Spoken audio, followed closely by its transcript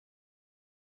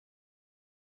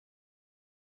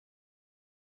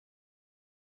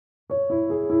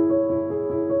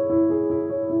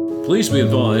Please be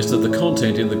advised that the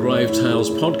content in the Grave Tales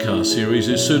podcast series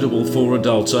is suitable for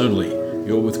adults only.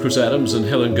 You're with Chris Adams and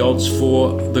Helen Godds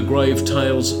for the Grave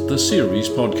Tales, the series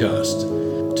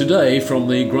podcast. Today, from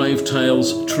the Grave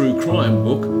Tales true crime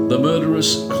book, The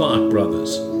Murderous Clark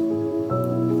Brothers.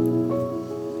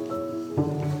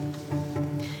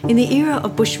 In the era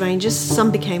of bushrangers,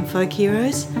 some became folk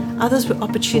heroes, others were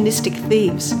opportunistic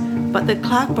thieves, but the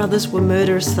Clark brothers were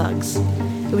murderous thugs.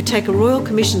 It would take a royal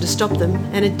commission to stop them,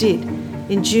 and it did.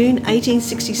 In June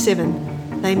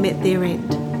 1867, they met their end.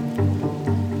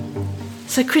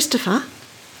 So, Christopher?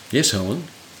 Yes, Helen?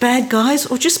 Bad guys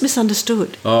or just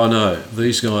misunderstood? Oh no,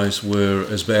 these guys were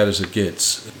as bad as it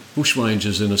gets.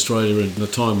 Bushrangers in Australia in the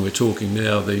time we're talking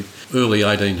now, the early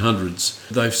 1800s,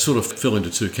 they sort of fell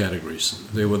into two categories.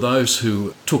 There were those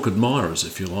who took admirers,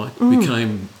 if you like,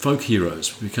 became folk heroes,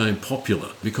 became popular,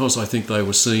 because I think they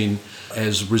were seen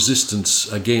as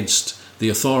resistance against the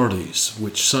authorities,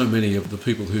 which so many of the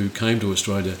people who came to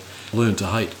Australia learned to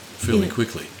hate fairly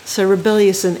quickly. So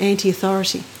rebellious and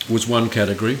anti-authority. Was one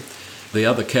category. The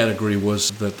other category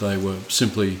was that they were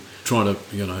simply trying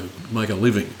to, make a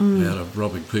living out of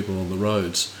robbing people on the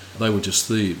roads. They were just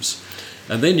thieves.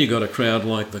 And then you got a crowd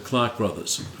like the Clark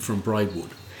brothers from Braidwood.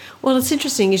 Well, it's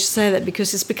interesting you should say that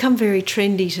because it's become very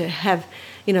trendy to have,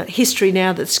 history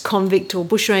now that's convict or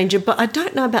bushranger, but I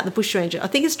don't know about the bushranger. I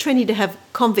think it's trendy to have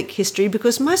convict history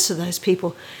because most of those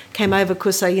people came over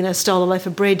because they, stole a loaf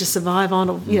of bread to survive on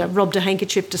or, robbed a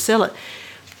handkerchief to sell it.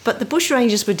 But the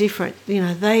bushrangers were different.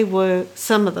 They were,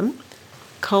 some of them,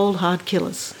 cold, hard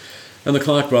killers. And the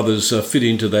Clark brothers fit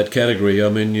into that category. I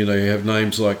mean, you have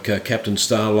names like Captain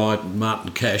Starlight,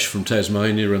 Martin Cash from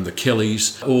Tasmania, and the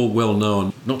Kellys, all well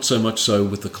known, not so much so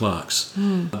with the Clarks.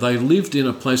 They lived in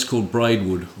a place called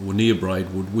Braidwood, or near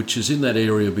Braidwood, which is in that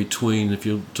area between, if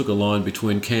you took a line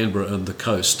between Canberra and the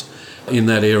coast, in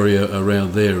that area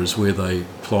around there is where they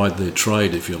plied their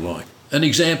trade, if you like. An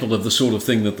example of the sort of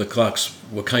thing that the Clarks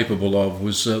were capable of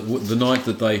was the night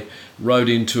that they rode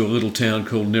into a little town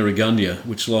called Nerrigunya,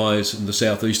 which lies in the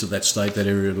southeast of that state, that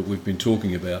area that we've been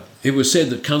talking about. It was said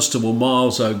that Constable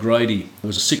Miles O'Grady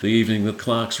was sick the evening that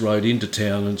Clarks rode into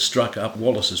town and struck up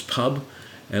Wallace's pub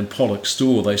and Pollock's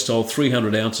store. They stole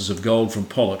 300 ounces of gold from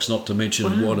Pollock's, not to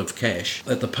mention a wad of cash.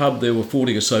 At the pub there were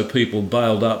 40 or so people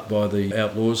bailed up by the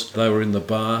outlaws. They were in the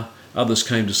bar. Others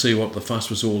came to see what the fuss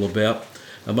was all about.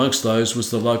 Amongst those was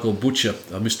the local butcher,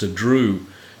 a Mr. Drew,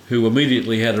 who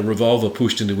immediately had a revolver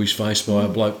pushed into his face by a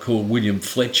bloke called William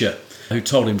Fletcher, who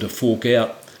told him to fork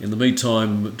out. In the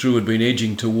meantime, Drew had been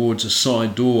edging towards a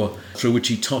side door through which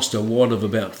he tossed a wad of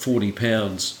about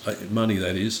 £40, money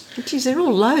that is. Geez, they're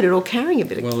all loaded, all carrying a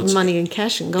bit of money and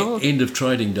cash and gold. End of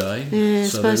trading day, yeah,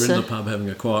 so they're in the pub having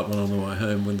a quiet one on the way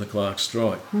home when the Clarks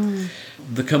strike.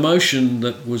 The commotion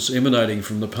that was emanating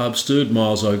from the pub stirred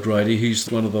Miles O'Grady. He's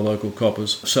one of the local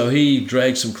coppers. So he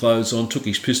dragged some clothes on, took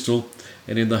his pistol,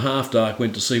 and in the half-dark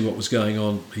went to see what was going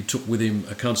on. He took with him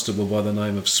a constable by the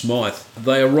name of Smythe.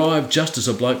 They arrived just as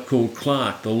a bloke called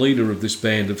Clark, the leader of this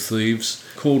band of thieves,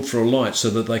 called for a light so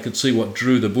that they could see what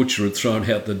Drew the butcher had thrown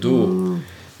out the door.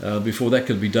 Before that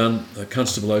could be done,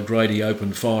 Constable O'Grady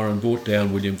opened fire and brought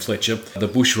down William Fletcher, the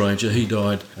bushranger. He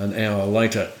died an hour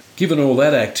later. Given all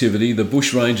that activity, the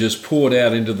bushrangers poured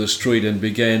out into the street and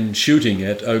began shooting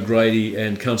at O'Grady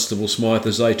and Constable Smythe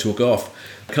as they took off.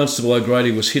 Constable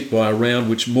O'Grady was hit by a round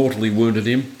which mortally wounded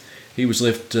him. He was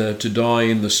left to die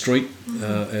in the street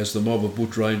as the mob of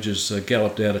bushrangers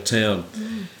galloped out of town.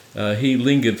 He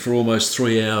lingered for almost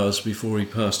 3 hours before he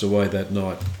passed away that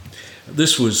night.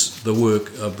 This was the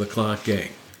work of the Clark gang.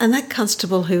 And that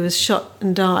constable who was shot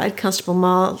and died, Constable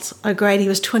Miles O'Grady,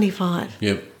 was 25.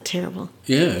 Yep. Terrible.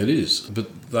 Yeah, it is.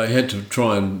 But they had to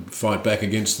try and fight back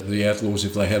against the outlaws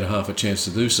if they had half a chance to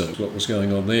do so. What was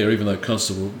going on there, even though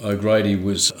Constable O'Grady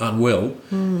was unwell,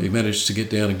 he managed to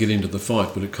get down and get into the fight,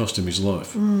 but it cost him his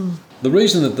life. The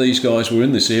reason that these guys were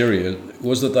in this area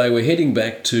was that they were heading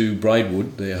back to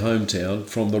Braidwood, their hometown,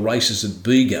 from the races at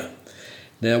Bega.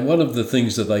 Now, one of the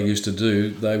things that they used to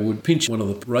do, they would pinch one of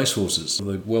the racehorses,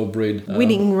 the well-bred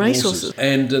winning racehorses,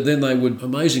 and then they would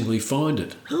amazingly find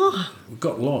it. It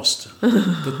got lost,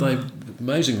 but they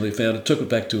amazingly found it, took it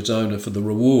back to its owner for the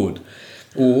reward.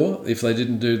 Or, if they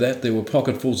didn't do that, there were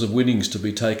pocketfuls of winnings to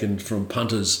be taken from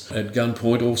punters at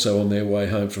gunpoint, also on their way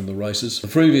home from the races. The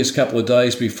previous couple of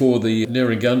days before the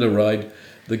Nerrigunya raid,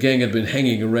 the gang had been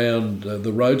hanging around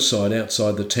the roadside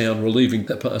outside the town, relieving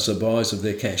the passerbys of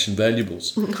their cash and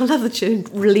valuables. I love the tune,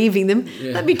 relieving them.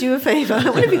 Yeah. Let me do a favour.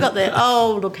 What have you got there?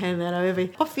 Oh, look, hand that over.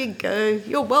 Off you go.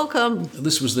 You're welcome.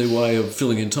 This was their way of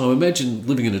filling in time. Imagine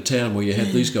living in a town where you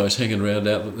had these guys hanging around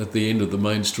out at the end of the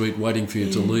main street waiting for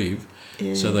you to leave.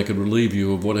 Yeah. So they could relieve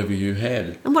you of whatever you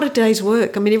had. And what a day's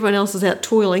work. I mean, everyone else is out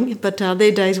toiling, but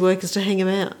their day's work is to hang them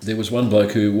out. There was one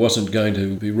bloke who wasn't going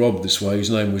to be robbed this way.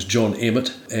 His name was John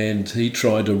Emmett, and he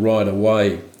tried to ride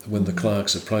away when the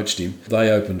Clarks approached him. They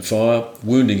opened fire,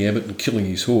 wounding Emmett and killing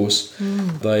his horse.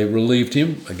 They relieved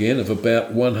him, again, of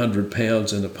about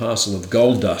 £100 and a parcel of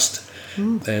gold dust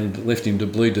and left him to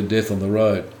bleed to death on the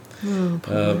road.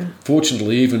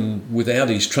 Fortunately, even without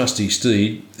his trusty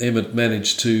steed, Emmett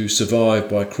managed to survive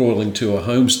by crawling to a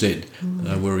homestead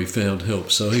where he found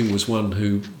help. So he was one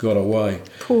who got away.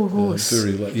 Poor horse.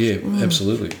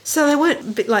 Absolutely. So they weren't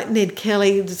a bit like Ned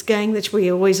Kelly, this gang that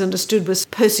we always understood was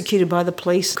persecuted by the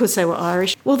police because they were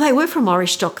Irish. Well, they were from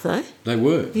Irish stock, though. They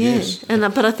were, yes.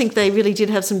 But I think they really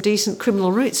did have some decent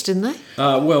criminal roots, didn't they?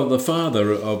 Well, the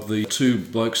father of the two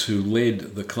blokes who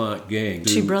led the Clark gang...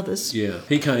 Two brothers. Yeah.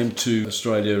 He came to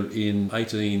Australia in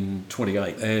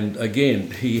 1828, and again,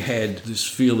 he had this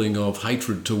feeling of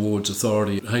hatred towards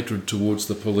authority, hatred towards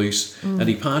the police, and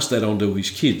he passed that on to his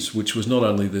kids, which was not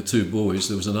only the two boys,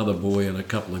 there was another boy and a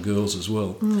couple of girls as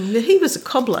well. He was a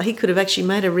cobbler. He could have actually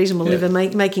made a reasonable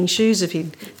living making shoes if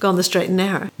he'd gone the straight and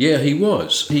narrow. Yeah, he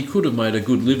was. He could have made a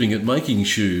good living at making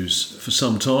shoes for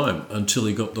some time until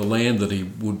he got the land that he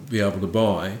would be able to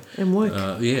buy. And work.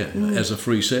 As a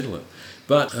free settler.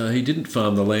 But he didn't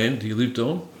farm the land he lived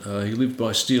on. He lived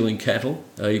by stealing cattle.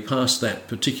 He passed that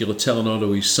particular talent on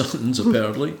to his sons,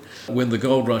 apparently. When the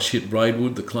gold rush hit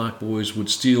Braidwood, the Clark boys would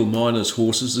steal miners'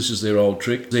 horses. This is their old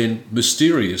trick. Then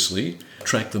mysteriously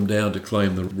track them down to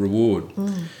claim the reward.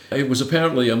 It was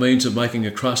apparently a means of making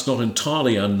a crust not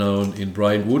entirely unknown in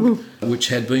Braidwood, which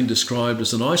had been described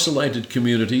as an isolated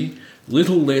community,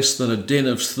 little less than a den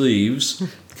of thieves,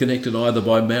 connected either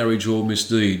by marriage or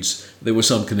misdeeds. There were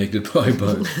some connected by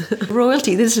both.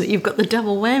 Royalty, isn't it? You've got the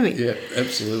double whammy. Yeah,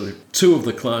 absolutely. Two of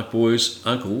the Clark boys,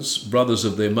 uncles, brothers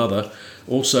of their mother,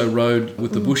 also rode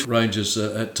with the bush rangers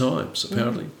at times,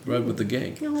 apparently. Rode with the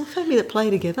gang. Well, family that play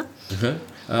together.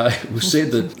 It was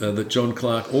said that John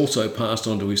Clark also passed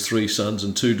on to his three sons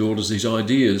and two daughters his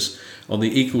ideas on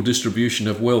the equal distribution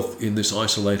of wealth in this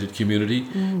isolated community,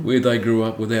 where they grew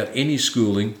up without any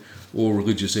schooling or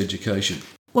religious education.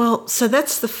 Well, so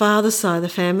that's the father's side of the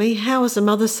family. How was the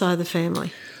mother's side of the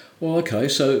family? Well, okay,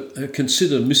 so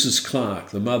consider Mrs. Clark,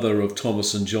 the mother of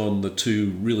Thomas and John, the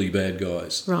two really bad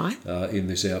guys in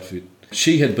this outfit.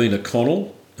 She had been a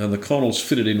Connell, and the Connells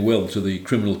fitted in well to the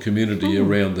criminal community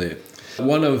around there.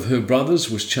 One of her brothers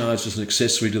was charged as an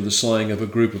accessory to the slaying of a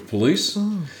group of police.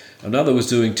 Another was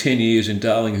doing 10 years in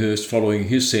Darlinghurst following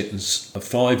his sentence of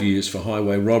 5 years for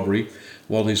highway robbery,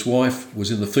 while his wife was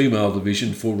in the female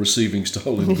division for receiving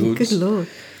stolen goods. Good Lord.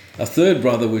 A third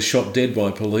brother was shot dead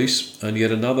by police, and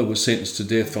yet another was sentenced to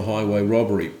death for highway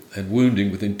robbery and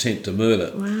wounding with intent to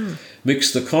murder. Wow.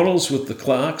 Mix the Connells with the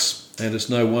Clarks, and it's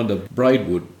no wonder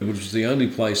Braidwood, which was the only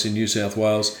place in New South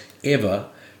Wales ever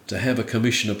to have a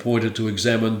commission appointed to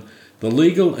examine the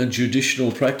legal and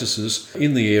judicial practices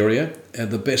in the area and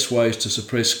the best ways to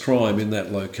suppress crime in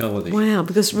that locality. Wow,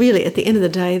 because really at the end of the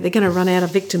day they're going to run out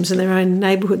of victims in their own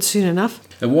neighbourhood soon enough.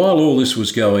 And while all this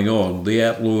was going on, the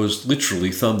outlaws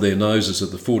literally thumbed their noses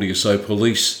at the 40 or so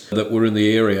police that were in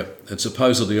the area and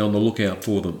supposedly on the lookout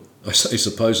for them. I say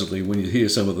supposedly when you hear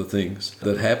some of the things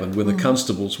that happened. When the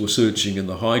constables were searching in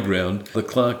the high ground, the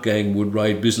Clark gang would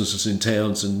raid businesses in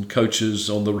towns and coaches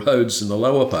on the roads in the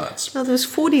lower parts. Oh, there was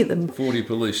 40 of them. 40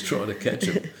 police trying to catch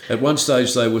them. At one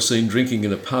stage they were seen drinking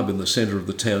in a pub in the centre of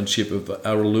the township of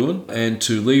Araluen, and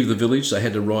to leave the village they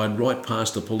had to ride right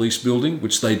past the police building,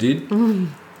 which they did.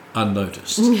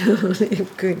 Unnoticed.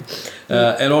 Good.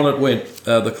 And on it went.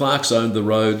 The Clarks owned the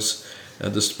roads,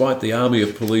 and despite the army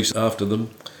of police after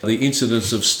them, the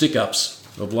incidence of stick-ups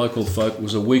of local folk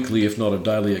was a weekly, if not a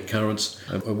daily occurrence.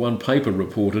 One paper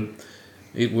reported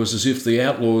it was as if the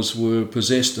outlaws were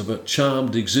possessed of a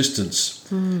charmed existence,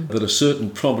 that a certain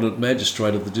prominent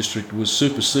magistrate of the district was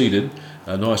superseded,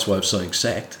 a nice way of saying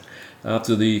sacked,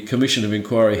 after the Commission of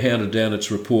Inquiry hounded down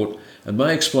its report, and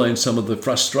may explain some of the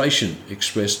frustration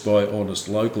expressed by honest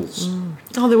locals.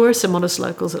 Oh, there were some honest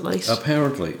locals at least.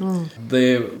 Apparently.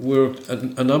 There were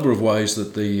a number of ways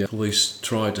that the police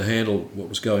tried to handle what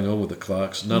was going on with the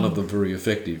Clarks, none of them very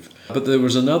effective. But there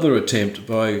was another attempt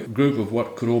by a group of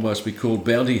what could almost be called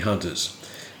bounty hunters.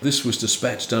 This was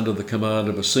dispatched under the command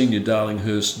of a senior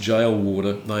Darlinghurst jail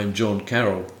warder named John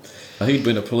Carroll. He'd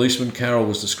been a policeman. Carroll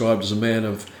was described as a man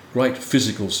of great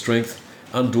physical strength,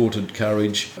 undaunted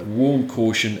courage, warm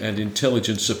caution and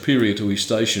intelligence superior to his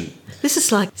station. This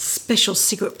is like special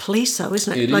secret police though,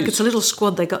 isn't it? It like is. It's a little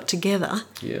squad they got together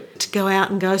Yep. to go out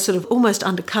and go sort of almost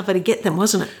undercover to get them,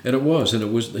 wasn't it? And it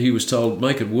was, he was told,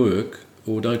 make it work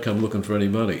or don't come looking for any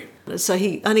money. So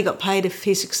he only got paid if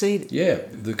he succeeded. Yeah,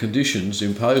 the conditions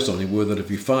imposed on him were that if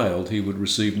he failed, he would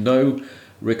receive no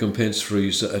recompense for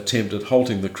his attempt at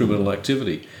halting the criminal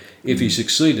activity. If he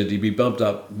succeeded, he'd be bumped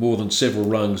up more than several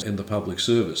rungs in the public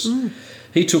service.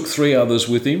 He took 3 others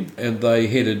with him and they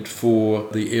headed for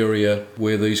the area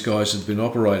where these guys had been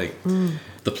operating.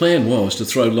 The plan was to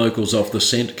throw locals off the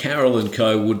scent. Carroll and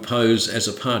co would pose as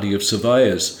a party of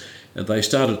surveyors, and they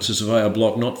started to survey a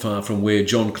block not far from where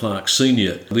John Clark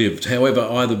Sr. lived. However,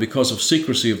 either because of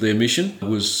secrecy of their mission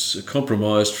was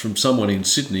compromised from someone in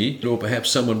Sydney, or perhaps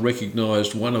someone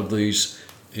recognised one of these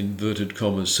inverted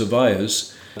commas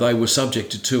surveyors, they were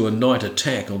subjected to a night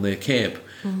attack on their camp,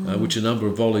 which a number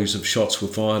of volleys of shots were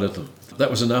fired at them. That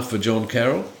was enough for John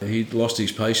Carroll. He'd lost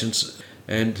his patience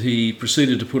and he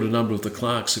proceeded to put a number of the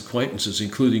Clarks' acquaintances,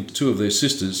 including 2 of their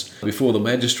sisters, before the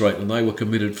magistrate, and they were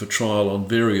committed for trial on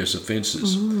various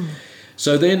offences.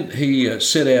 So then he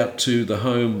set out to the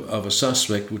home of a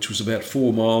suspect, which was about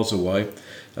 4 miles away.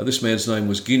 This man's name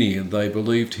was Guinea, and they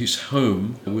believed his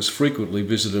home was frequently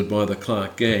visited by the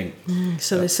Clark gang.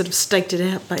 So they sort of staked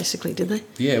it out, basically, did they?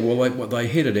 Yeah, well, they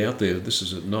headed out there. This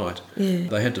is at night. Yeah.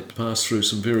 They had to pass through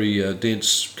some very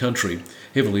dense country,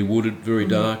 heavily wooded, very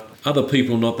dark. Other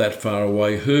people not that far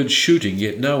away heard shooting,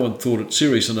 yet no one thought it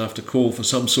serious enough to call for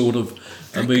some sort of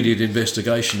immediate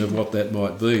investigation of what that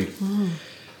might be.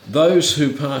 Those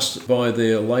who passed by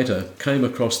there later came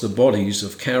across the bodies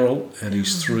of Carroll and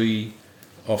his 3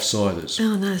 offsiders.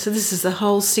 Oh no, so this is the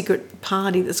whole secret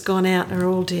party that's gone out and are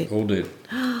all dead. All dead.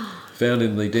 Found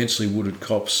in the densely wooded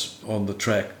copse on the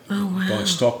track by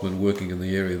stockmen working in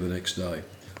the area the next day.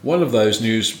 One of those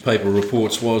newspaper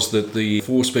reports was that the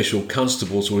 4 special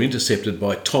constables were intercepted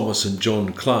by Thomas and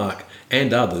John Clark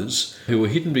and others who were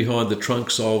hidden behind the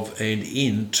trunks of and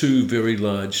in 2 very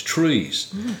large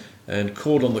trees and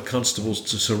called on the constables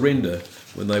to surrender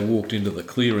when they walked into the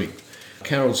clearing.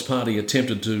 Carroll's party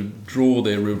attempted to draw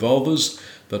their revolvers,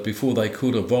 but before they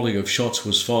could, a volley of shots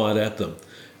was fired at them.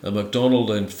 MacDonald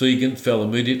and Fegan fell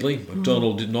immediately.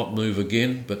 MacDonald did not move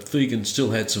again, but Fegan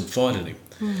still had some fight in him.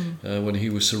 When he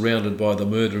was surrounded by the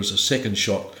murderers, a second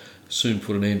shot soon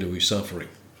put an end to his suffering.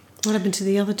 What happened to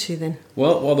the other 2 then?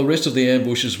 Well, while the rest of the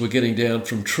ambushers were getting down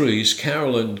from trees,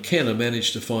 Carroll and Kenner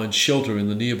managed to find shelter in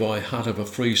the nearby hut of a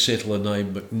free settler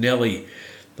named McNally.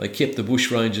 They kept the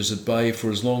bushrangers at bay for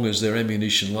as long as their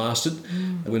ammunition lasted.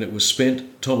 When it was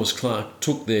spent, Thomas Clark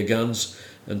took their guns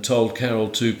and told Carroll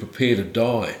to prepare to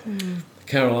die.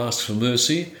 Carroll asked for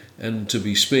mercy and to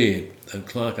be spared, and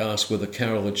Clark asked whether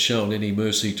Carroll had shown any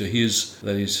mercy to his,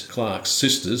 that is Clark's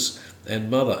sisters, and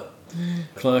mother.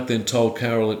 Clark then told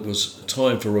Carroll it was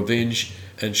time for revenge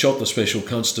and shot the special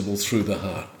constable through the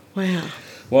heart. Wow.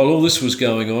 While all this was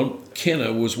going on,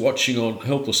 Kenner was watching on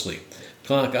helplessly.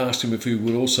 Clark asked him if he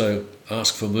would also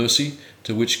ask for mercy,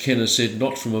 to which Kenner said,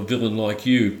 "Not from a villain like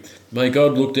you. May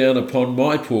God look down upon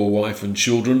my poor wife and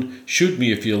children. Shoot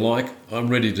me if you like. I'm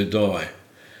ready to die."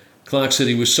 Clark said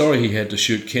he was sorry he had to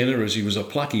shoot Kenner, as he was a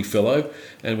plucky fellow,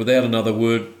 and without another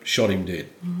word, shot him dead.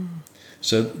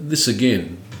 So this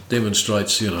again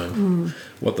demonstrates,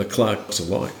 what the Clarks are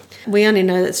like. We only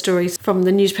know that story from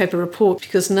the newspaper report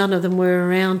because none of them were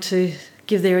around to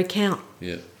give their account.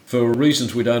 Yeah. For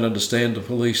reasons we don't understand, the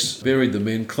police buried the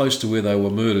men close to where they were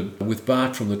murdered with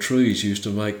bark from the trees used to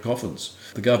make coffins.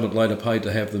 The government later paid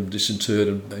to have them disinterred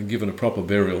and given a proper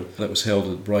burial. That was held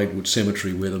at Braidwood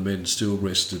Cemetery, where the men still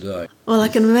rest today. Well, I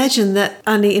can imagine that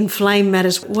only inflamed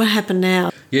matters. What happened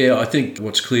now? Yeah, I think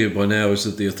what's clear by now is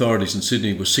that the authorities in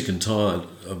Sydney were sick and tired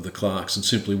of the Clarks and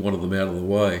simply wanted them out of the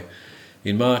way.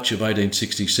 In March of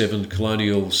 1867,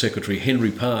 Colonial Secretary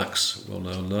Henry Parkes,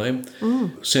 well-known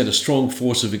name, sent a strong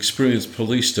force of experienced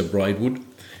police to Braidwood.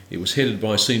 It was headed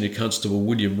by Senior Constable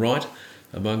William Wright.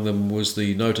 Among them was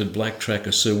the noted black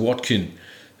tracker Sir Watkin,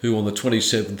 who on the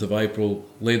 27th of April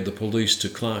led the police to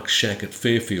Clark's shack at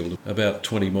Fairfield, about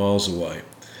 20 miles away.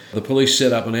 The police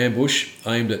set up an ambush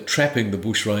aimed at trapping the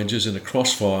bushrangers in a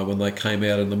crossfire when they came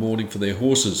out in the morning for their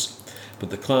horses.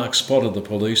 But the Clarks spotted the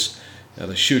police and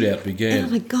a shootout began. Oh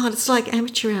my God, it's like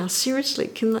amateur hour. Seriously,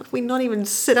 can we not even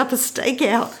set up a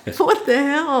stakeout? What the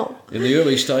hell? In the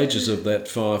early stages of that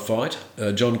firefight,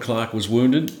 John Clark was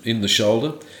wounded in the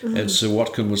shoulder and Sir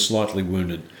Watkin was slightly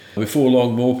wounded. Before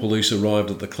long, more police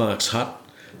arrived at the Clarks' hut.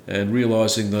 and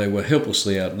realising they were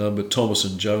helplessly outnumbered, Thomas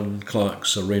and Joan Clark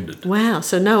surrendered. Wow,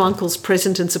 so no uncles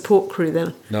present and support crew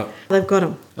then? No. They've got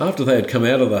them. After they had come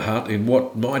out of the hut in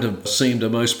what might have seemed a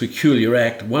most peculiar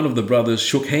act, one of the brothers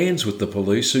shook hands with the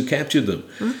police who captured them.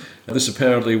 This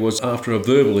apparently was after a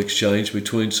verbal exchange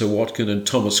between Sir Watkin and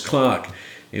Thomas Clark,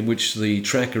 in which the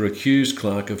tracker accused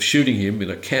Clark of shooting him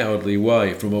in a cowardly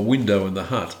way from a window in the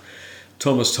hut.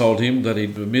 Thomas told him that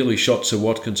he'd merely shot Sir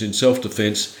Watkins in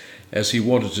self-defence as he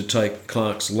wanted to take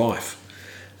Clark's life.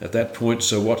 At that point,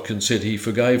 Sir Watkins said he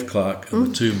forgave Clark, and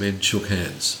the two men shook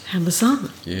hands. How bizarre.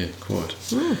 Yeah,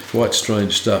 quite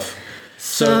strange stuff.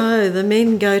 So the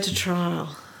men go to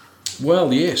trial.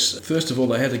 Well, yes. First of all,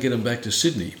 they had to get him back to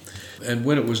Sydney. And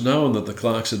when it was known that the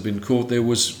Clarks had been caught, there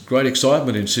was great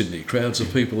excitement in Sydney. Crowds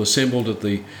of people assembled at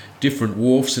the different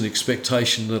wharfs in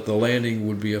expectation that the landing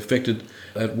would be effected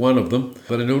at one of them.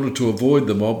 But in order to avoid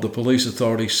the mob, the police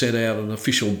authority sent out an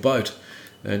official boat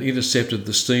and intercepted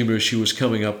the steamer as she was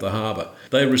coming up the harbour.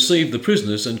 They received the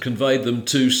prisoners and conveyed them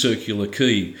to Circular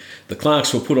Quay. The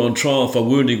Clarks were put on trial for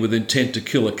wounding with intent to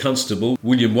kill a constable,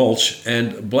 William Walsh,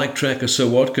 and black tracker Sir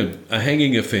Watkin, a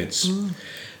hanging offence.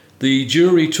 The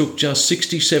jury took just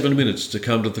 67 minutes to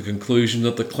come to the conclusion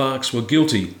that the Clarks were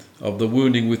guilty of the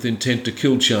wounding with intent to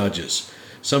kill charges.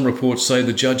 Some reports say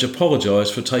the judge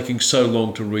apologised for taking so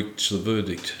long to reach the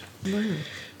verdict.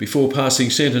 Before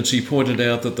passing sentence, he pointed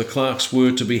out that the Clarks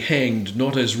were to be hanged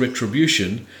not as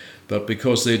retribution, but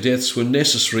because their deaths were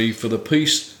necessary for the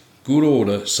peace, good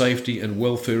order, safety and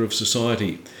welfare of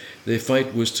society. Their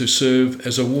fate was to serve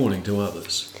as a warning to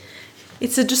others.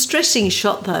 It's a distressing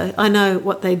shot, though. I know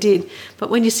what they did.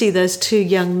 But when you see those two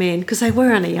young men, because they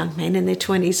were only young men in their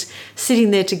 20s,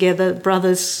 sitting there together,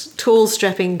 brothers, tall,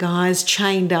 strapping guys,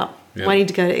 chained up, waiting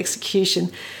to go to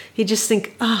execution, you just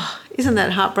think, isn't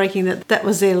that heartbreaking that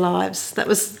was their lives, that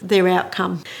was their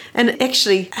outcome. And it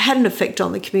actually had an effect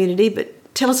on the community,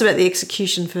 but tell us about the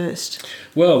execution first.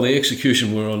 Well, the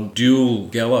execution were on dual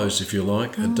gallows, if you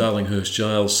like, at Darlinghurst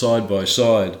Jail, side by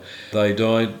side. They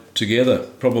died together,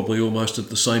 probably almost at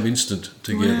the same instant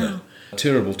together. Wow.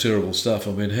 Terrible, terrible stuff.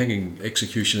 I mean, hanging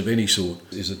execution of any sort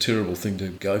is a terrible thing to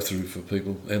go through for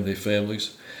people and their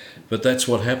families. But that's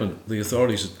what happened. The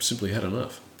authorities had simply had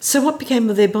enough. So what became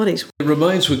of their bodies? The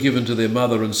remains were given to their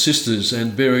mother and sisters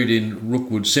and buried in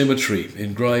Rookwood Cemetery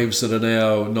in graves that are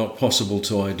now not possible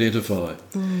to identify.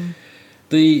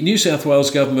 The New South Wales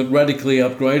government radically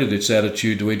upgraded its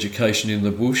attitude to education in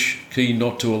the bush, keen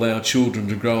not to allow children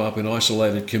to grow up in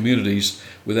isolated communities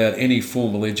without any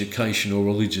formal education or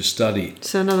religious study.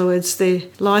 So in other words, their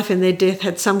life and their death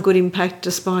had some good impact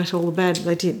despite all the bad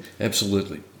they did.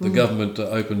 Absolutely. The government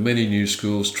opened many new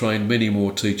schools, trained many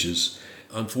more teachers.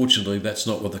 Unfortunately, that's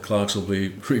not what the Clarks will be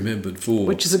remembered for.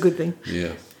 Which is a good thing.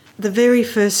 Yeah. The very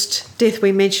first death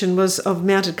we mentioned was of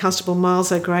Mounted Constable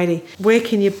Miles O'Grady. Where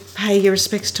can you pay your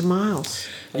respects to Miles?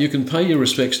 You can pay your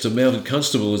respects to Mounted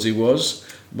Constable as he was,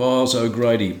 Miles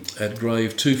O'Grady, at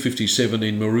grave 257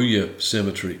 in Moruya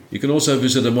Cemetery. You can also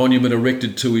visit a monument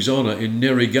erected to his honour in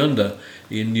Nerigunda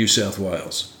in New South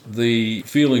Wales. The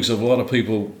feelings of a lot of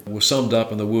people were summed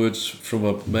up in the words from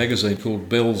a magazine called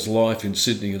Bell's Life in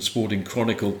Sydney and Sporting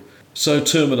Chronicle. So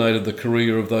terminated the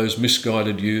career of those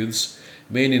misguided youths,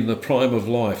 men in the prime of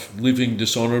life, living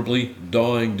dishonourably,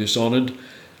 dying dishonoured,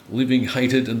 living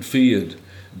hated and feared,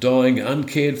 dying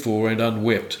uncared for and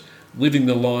unwept, living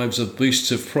the lives of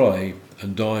beasts of prey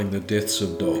and dying the deaths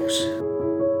of dogs.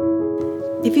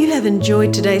 If you have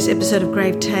enjoyed today's episode of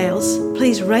Grave Tales,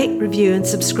 please rate, review and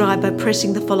subscribe by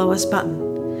pressing the follow us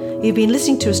button. You've been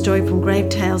listening to a story from Grave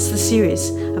Tales, the series,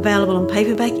 available on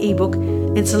paperback, ebook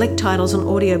and select titles on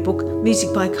audiobook,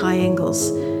 music by Kai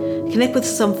Engels. Connect with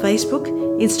us on Facebook,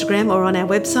 Instagram or on our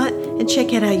website and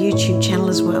check out our YouTube channel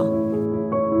as well.